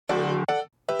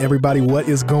Everybody, what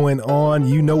is going on?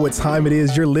 You know what time it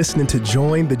is. You're listening to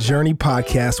Join the Journey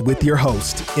podcast with your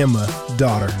host, Emma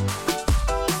Daughter.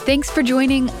 Thanks for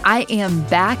joining. I am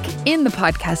back in the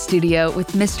podcast studio with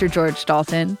Mr. George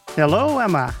Dalton. Hello,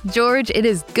 Emma. George, it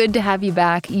is good to have you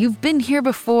back. You've been here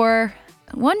before.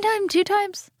 One time, two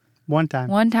times? One time.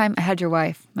 One time. I had your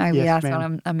wife. Yes, That's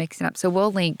ma'am. what I'm mixing up. So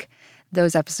we'll link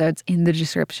those episodes in the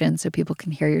description so people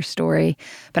can hear your story.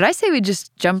 But I say we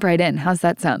just jump right in. How's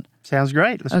that sound? Sounds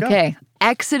great. Let's go. Okay.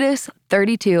 Exodus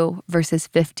 32, verses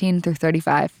 15 through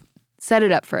 35. Set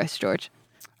it up for us, George.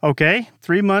 Okay.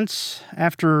 3 months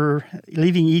after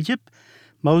leaving Egypt,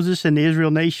 Moses and the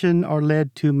Israel nation are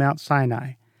led to Mount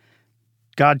Sinai.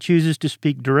 God chooses to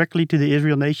speak directly to the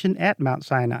Israel nation at Mount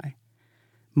Sinai.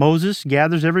 Moses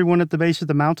gathers everyone at the base of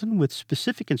the mountain with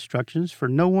specific instructions for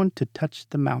no one to touch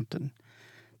the mountain.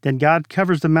 Then God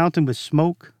covers the mountain with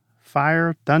smoke,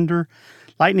 fire, thunder,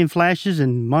 lightning flashes,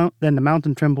 and then the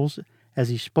mountain trembles as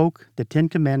he spoke the 10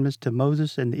 Commandments to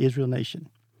Moses and the Israel nation.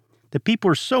 The people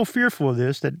are so fearful of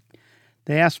this that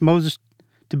they ask Moses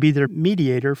to be their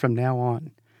mediator from now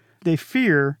on. They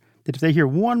fear that if they hear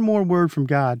one more word from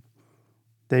God,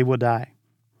 they will die.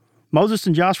 Moses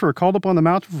and Joshua are called up on the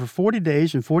mountain for 40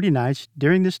 days and 40 nights.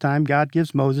 During this time, God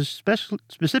gives Moses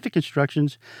specific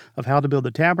instructions of how to build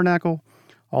the tabernacle,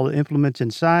 all the implements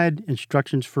inside,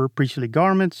 instructions for priestly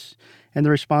garments, and the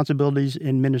responsibilities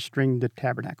in ministering the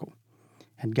tabernacle.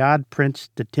 And God prints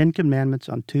the 10 Commandments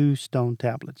on 2 stone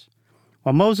tablets.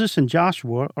 While Moses and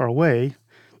Joshua are away,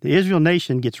 the Israel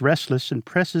nation gets restless and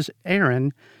presses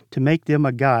Aaron to make them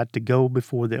a god to go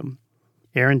before them.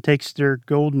 Aaron takes their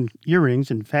golden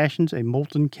earrings and fashions a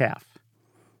molten calf.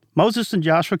 Moses and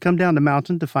Joshua come down the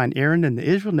mountain to find Aaron and the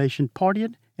Israel nation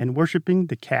partying and worshiping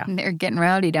the calf. They're getting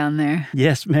rowdy down there.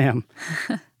 Yes, ma'am.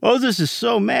 Moses is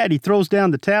so mad he throws down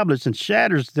the tablets and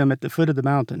shatters them at the foot of the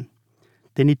mountain.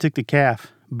 Then he took the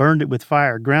calf, burned it with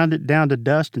fire, ground it down to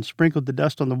dust, and sprinkled the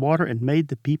dust on the water and made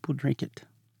the people drink it.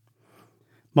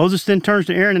 Moses then turns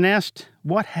to Aaron and asks,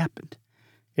 "What happened?"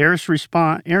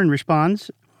 Aaron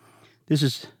responds, this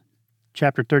is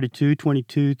chapter 32,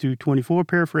 22 through 24,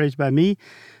 paraphrased by me.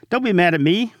 "Don't be mad at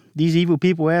me. These evil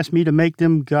people asked me to make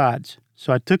them gods.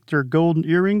 So I took their golden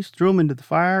earrings, threw them into the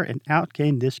fire, and out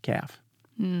came this calf."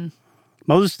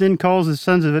 Moses then calls the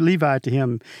sons of Levi to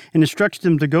him and instructs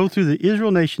them to go through the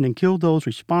Israel nation and kill those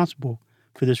responsible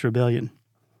for this rebellion.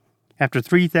 After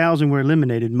 3,000 were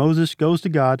eliminated, Moses goes to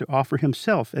God to offer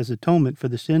himself as atonement for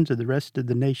the sins of the rest of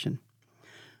the nation.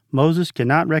 Moses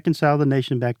cannot reconcile the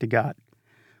nation back to God,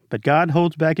 but God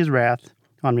holds back his wrath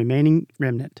on remaining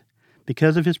remnant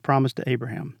because of his promise to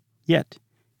Abraham. Yet,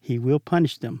 he will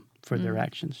punish them for their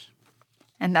actions.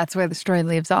 And that's where the story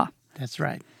leaves off. That's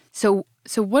right. So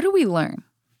what do we learn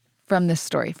from this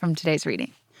story, from today's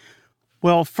reading?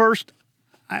 Well, first,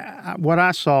 what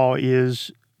I saw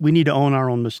is we need to own our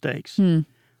own mistakes.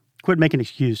 Quit making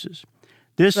excuses.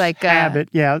 This habit,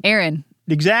 Aaron,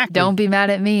 exactly. don't be mad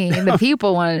at me. The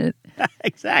people wanted it.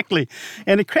 Exactly.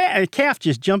 And a calf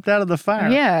just jumped out of the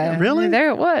fire. Yeah. Really? There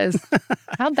it was.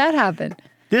 How'd that happen?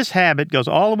 This habit goes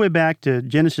all the way back to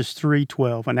Genesis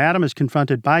 3:12, when Adam is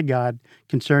confronted by God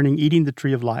concerning eating the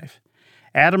tree of life.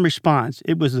 Adam responds,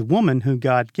 "It was the woman whom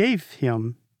God gave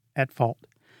him at fault."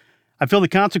 I feel the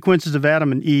consequences of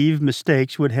Adam and Eve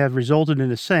mistakes would have resulted in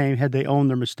the same had they owned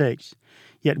their mistakes.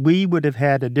 Yet we would have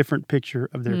had a different picture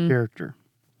of their character.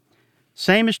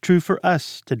 Same is true for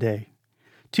us today.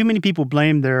 Too many people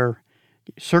blame their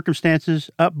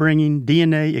circumstances, upbringing,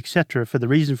 DNA, etc. for the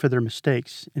reason for their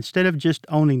mistakes, instead of just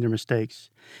owning their mistakes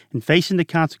and facing the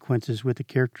consequences with a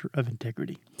character of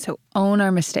integrity. So own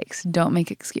our mistakes. Don't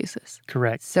make excuses.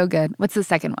 Correct. So good. What's the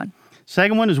second one?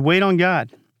 Second one is wait on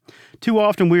God. Too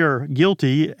often we are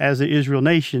guilty as the Israel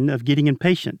nation of getting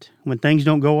impatient. When things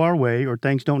don't go our way or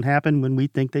things don't happen when we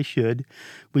think they should,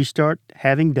 we start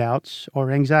having doubts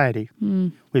or anxiety.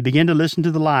 We begin to listen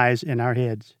to the lies in our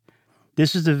heads.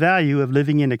 This is the value of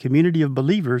living in a community of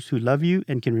believers who love you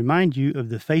and can remind you of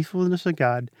the faithfulness of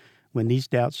God when these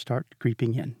doubts start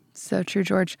creeping in. So true,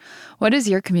 George. What does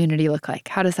your community look like?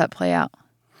 How does that play out?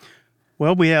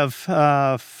 Well, we have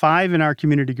 5 in our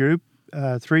community group,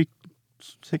 3,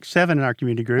 6, 7 in our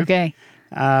community group. Okay.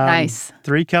 Nice.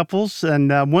 3 couples and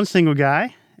 1 single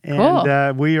guy. And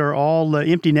Cool. We are all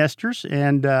empty nesters,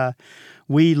 and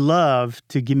we love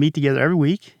to meet together every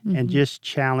week and just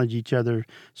challenge each other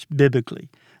biblically.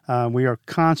 We are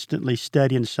constantly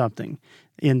studying something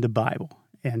in the Bible.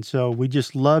 And so we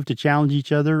just love to challenge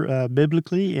each other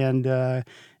biblically and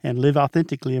live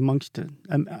authentically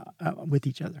with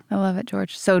each other. I love it,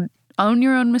 George. So own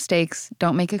your own mistakes.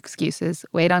 Don't make excuses.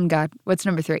 Wait on God. What's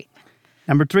number 3?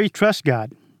 Number 3, trust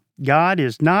God. God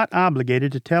is not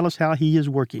obligated to tell us how He is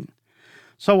working.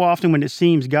 So often when it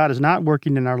seems God is not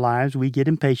working in our lives, we get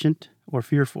impatient or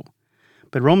fearful.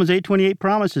 But Romans 8:28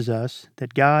 promises us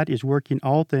that God is working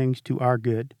all things to our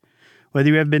good. Whether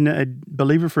you have been a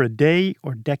believer for a day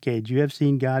or decades, you have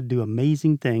seen God do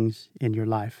amazing things in your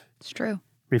life. It's true.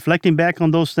 Reflecting back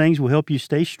on those things will help you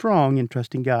stay strong in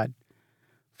trusting God.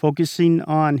 Focusing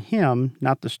on Him,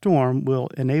 not the storm, will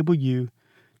enable you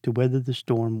to weather the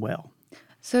storm well.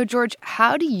 So, George,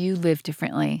 how do you live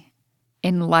differently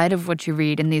in light of what you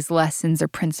read and these lessons or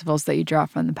principles that you draw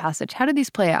from the passage? How do these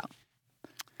play out?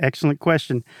 Excellent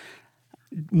question.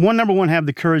 Number one, have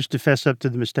the courage to fess up to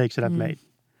the mistakes that I've made.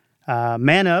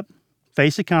 Man up,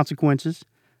 face the consequences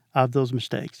of those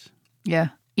mistakes. Yeah.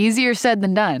 Easier said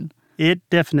than done. It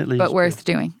definitely is. But worth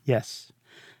doing. Yes.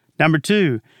 Number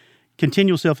two,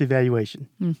 continual self-evaluation.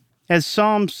 As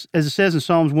it says in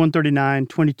Psalms 139,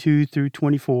 22 through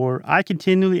 24, I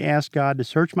continually ask God to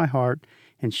search my heart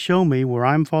and show me where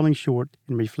I'm falling short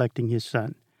in reflecting His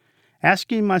Son.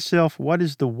 Asking myself, what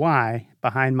is the why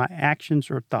behind my actions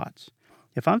or thoughts?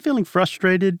 If I'm feeling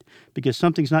frustrated because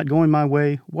something's not going my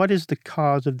way, what is the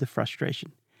cause of the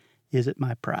frustration? Is it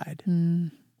my pride?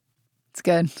 It's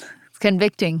good. It's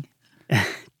convicting.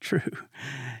 True.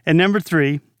 And number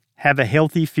three, have a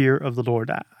healthy fear of the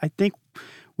Lord. I think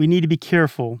we need to be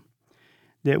careful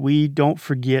that we don't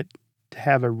forget to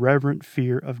have a reverent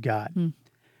fear of God.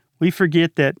 We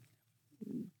forget that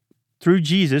through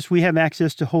Jesus, we have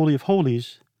access to Holy of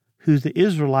Holies, who the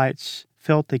Israelites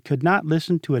felt they could not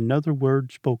listen to another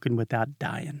word spoken without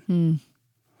dying.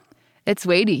 It's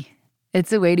weighty.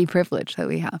 It's a weighty privilege that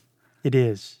we have. It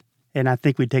is. And I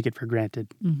think we take it for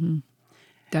granted.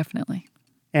 Definitely.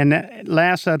 And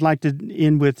last, I'd like to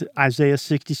end with Isaiah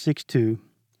 66:2.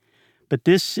 But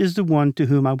this is the one to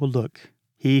whom I will look,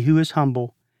 he who is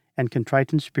humble and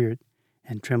contrite in spirit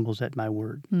and trembles at my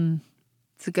word.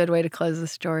 It's a good way to close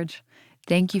this, George.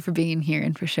 Thank you for being here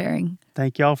and for sharing.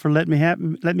 Thank y'all for letting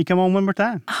me come on one more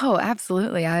time. Oh,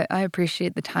 absolutely. I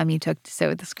appreciate the time you took to sit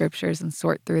with the scriptures and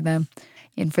sort through them.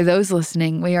 And for those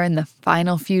listening, we are in the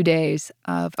final few days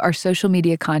of our social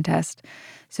media contest.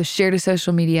 So share to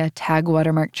social media, tag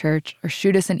Watermark Church, or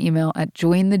shoot us an email at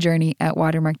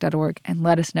jointhejourney@watermark.org and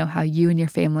let us know how you and your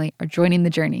family are joining the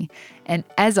journey. And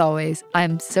as always,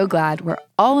 I'm so glad we're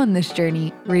all on this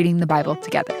journey reading the Bible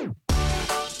together.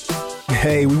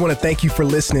 Hey, we want to thank you for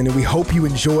listening, and we hope you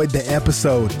enjoyed the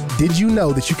episode. Did you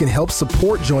know that you can help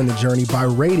support Join the Journey by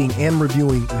rating and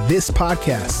reviewing this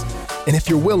podcast? And if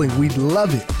you're willing, we'd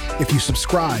love it if you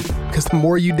subscribe, because the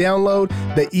more you download,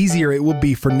 the easier it will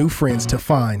be for new friends to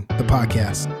find the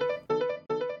podcast.